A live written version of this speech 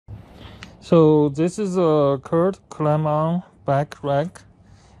So this is a CURT climb-on back rack.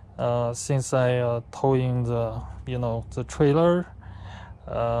 Since I towing the trailer,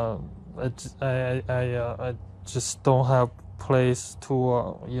 I just don't have place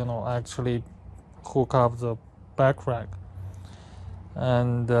to actually hook up the back rack,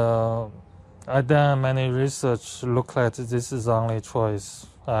 and I done many research. Look like this is the only choice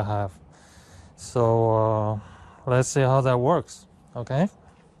I have. So let's see how that works. Okay.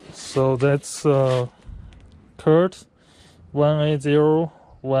 So that's CURT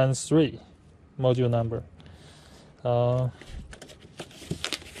 18013 module number.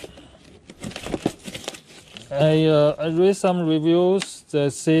 I read some reviews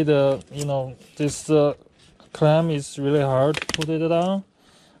that say this clamp is really hard to put it down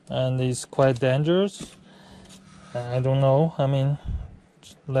and it's quite dangerous. I don't know. I mean,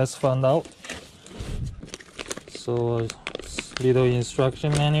 let's find out. So little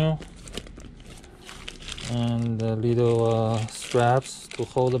instruction manual and little straps to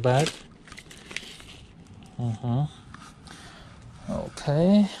hold the bag.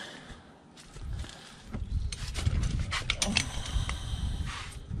 Okay.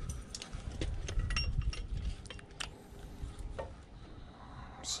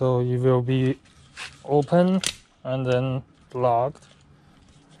 So it will be open and then locked.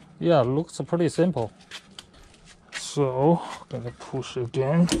 Yeah, looks pretty simple. So gonna push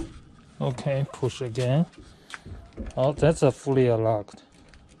again. Okay, push again. Oh, that's a fully locked.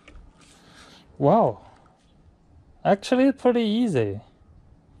 Wow, actually pretty easy.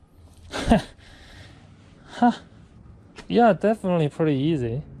 Huh. Yeah, definitely pretty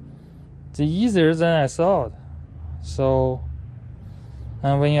easy. The easier than I thought. So,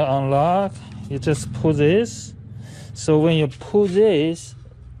 and when you unlock, you just pull this. So when you pull this,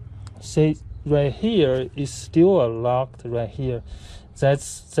 say right here is still locked right here.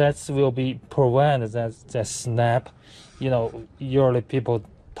 That's will be prevent that snap. Usually people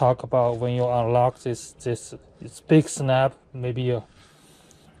talk about when you unlock this big snap, maybe you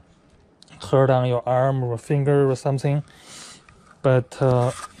hurt on your arm or finger or something. But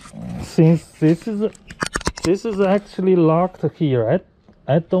since this is actually locked here,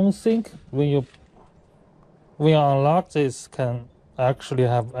 I don't think when you unlock this can actually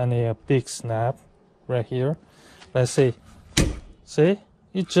have any big snap right here. Let's see. See,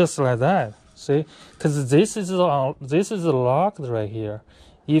 it's just like that. See, because this is locked right here.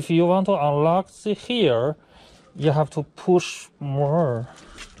 If you want to unlock here, you have to push more.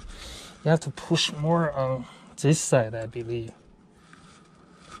 You have to push more on this side, I believe.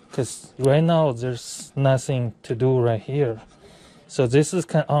 Because right now there's nothing to do right here. So this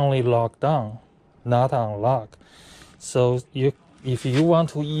can only lock down, not unlock. So if you want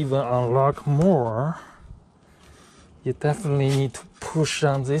to even unlock more, you definitely need to push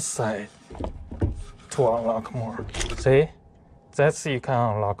on this side to unlock more. See? That's you can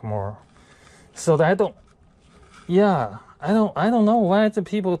unlock more. So I don't know why the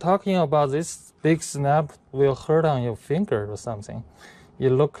people talking about this big snap will hurt on your finger or something.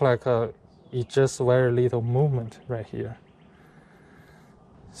 It look like it's just very little movement right here.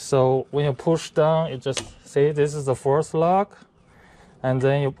 So when you push down, you just see this is the first lock, and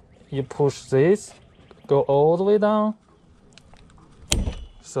then you push this, go all the way down.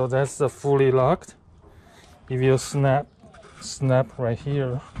 So that's the fully locked. If you snap right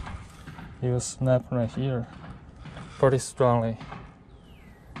here, you snap right here pretty strongly.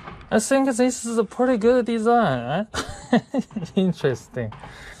 I think this is a pretty good design. Right? Interesting.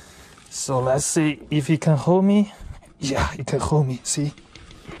 So let's see if it can hold me. Yeah, it can hold me. See?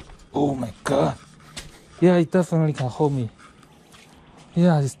 Oh my god. Yeah, it definitely can hold me.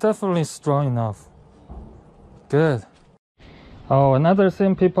 Yeah, it's definitely strong enough. Good. Oh, another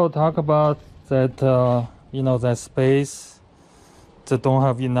thing people talk about that that space, that don't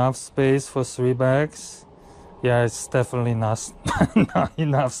have enough space for 3 bags. Yeah, it's definitely not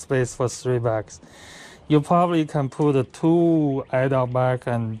enough space for 3 bags. You probably can put 2 adult bag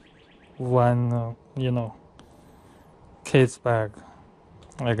and 1 kids bag,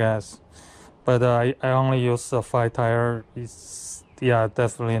 I guess. But I only use a 5 tire. It's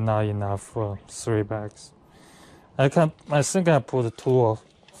definitely not enough for 3 bags. I think I put 2 or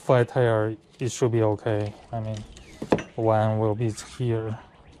 5 tire. It should be okay. I mean, 1 will be here,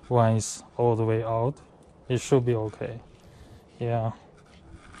 1 is all the way out. It should be okay. Yeah,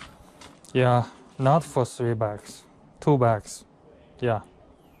 not for 3 bags, 2 bags. Yeah,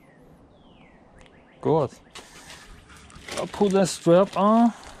 good. I'll put that strap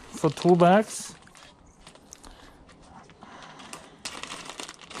on for 2 bags.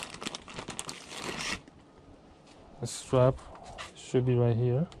 The strap should be right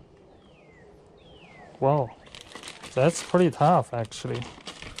here. Wow, that's pretty tough actually.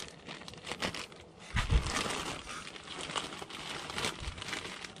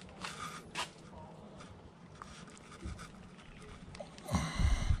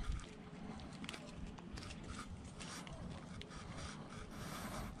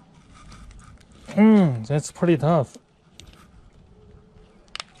 That's pretty tough.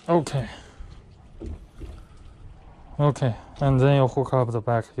 Okay. Okay, and then you hook up the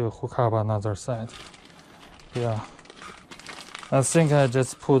back, you hook up another side. Yeah. I think I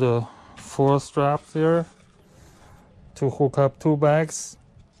just put a 4 strap there to hook up 2 bags,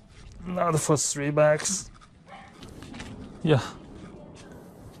 not for 3 bags. Yeah.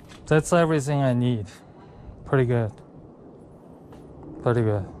 That's everything I need. Pretty good. Pretty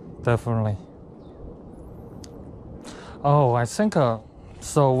good, definitely. Oh, I think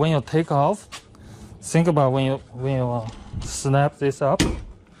so when you take off, think about when you snap this up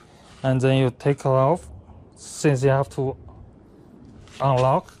and then you take off, since you have to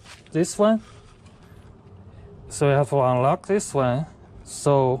unlock this one, so you have to unlock this one.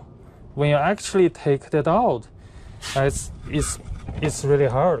 So when you actually take that out, it's really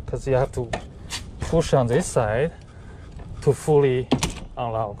hard because you have to push on this side to fully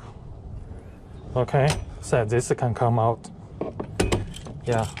unlock. Okay, so this can come out.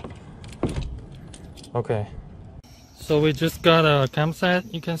 Yeah. Okay. So we just got a campsite,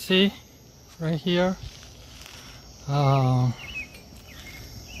 you can see right here. Want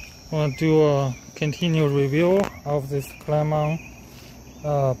to do a continued review of this Climb-on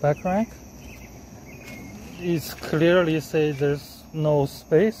back rack. It's clearly say there's no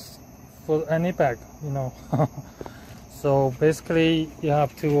space for any bag, you know. So basically you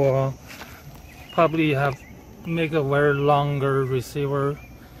have to probably make a very longer receiver,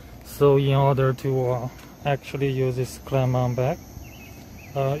 so in order to actually use this Climb-on bag,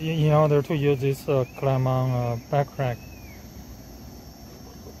 in order to use this Climb-on back rack.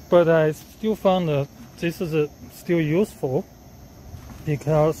 But I still found that this is still useful,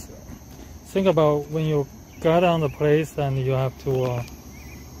 because think about when you got on the place and you have to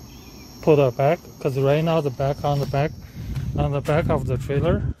put a bag, because right now the back on the back of the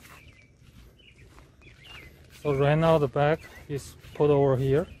trailer. So right now the back is put over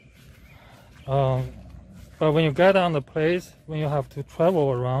here. But when you get on the place, when you have to travel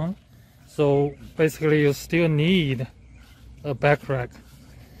around, so basically you still need a back rack.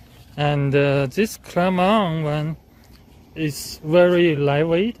 And this Climb-on one is very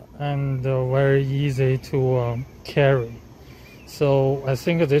lightweight and very easy to carry. So I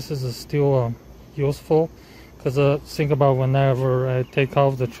think this is still useful, because think about whenever I take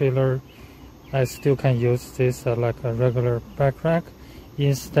off the trailer, I still can use this like a regular back rack,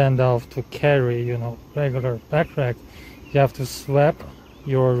 instead of to carry, you know, regular back rack. You have to swap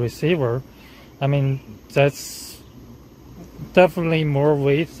your receiver. I mean, that's definitely more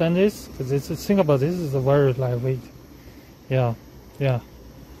weight than this, because it's think about this is a very lightweight. Yeah.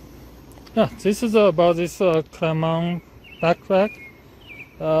 This is about this Climb-on back rack.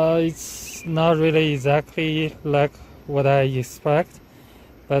 It's not really exactly like what I expect,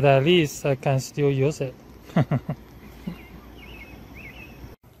 but at least I can still use it.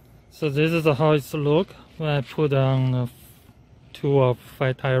 So this is how it looks when I put on a 2 or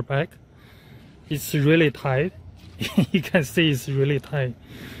 5 tire bag. It's really tight. You can see it's really tight.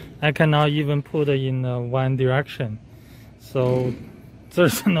 I cannot even put it in one direction. So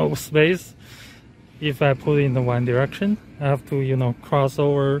there's no space if I put it in the one direction. I have to, you know, cross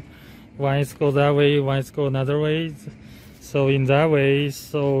over. Once go that way, once go another way. So in that way,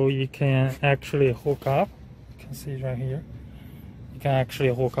 so you can actually hook up. You can see right here. You can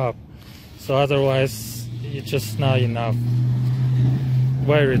actually hook up. So otherwise, it's just not enough.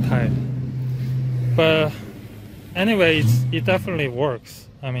 Very tight. But anyway, it definitely works.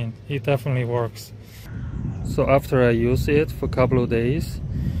 I mean, it definitely works. So after I use it for a couple of days,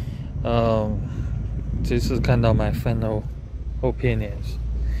 this is kind of my final opinions.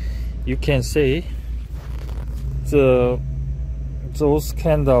 You can see those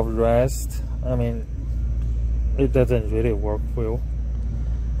kind of rest, I mean, it doesn't really work well.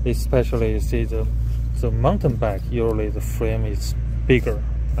 Especially, you see the mountain bike, usually the frame is bigger,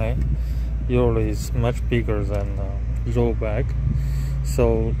 right? Usually it's much bigger than road bike,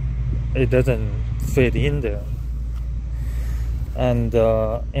 so it doesn't fit in there. And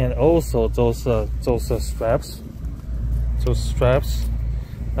also those straps,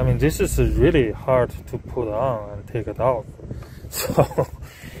 I mean, this is really hard to put on and take it off.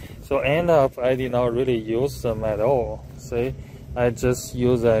 So end up I did not really use them at all. See, I just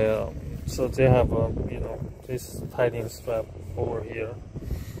use so they have a, you know, this tightening strap over here.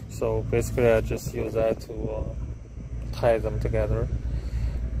 So basically I just use that to tie them together.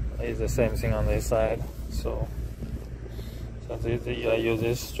 It's the same thing on this side. So I use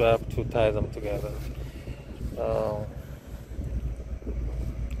this strap to tie them together.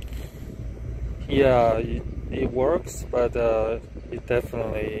 Yeah, it works, but it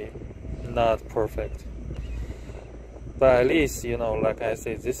definitely not perfect. But at least, you know, like I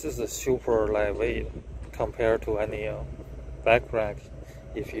say, this is a super lightweight compared to any back rack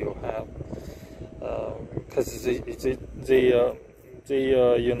if you have, because you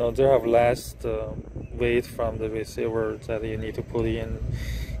know, they have less weight from the receiver that you need to put in,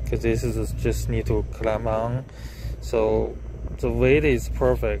 because this is just need to clamp on. So the weight is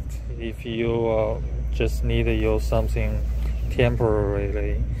perfect if you just need to use something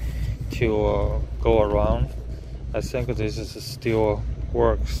temporarily to go around. I think this is still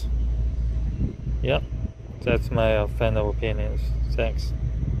works. Yeah, that's my final opinions. Thanks.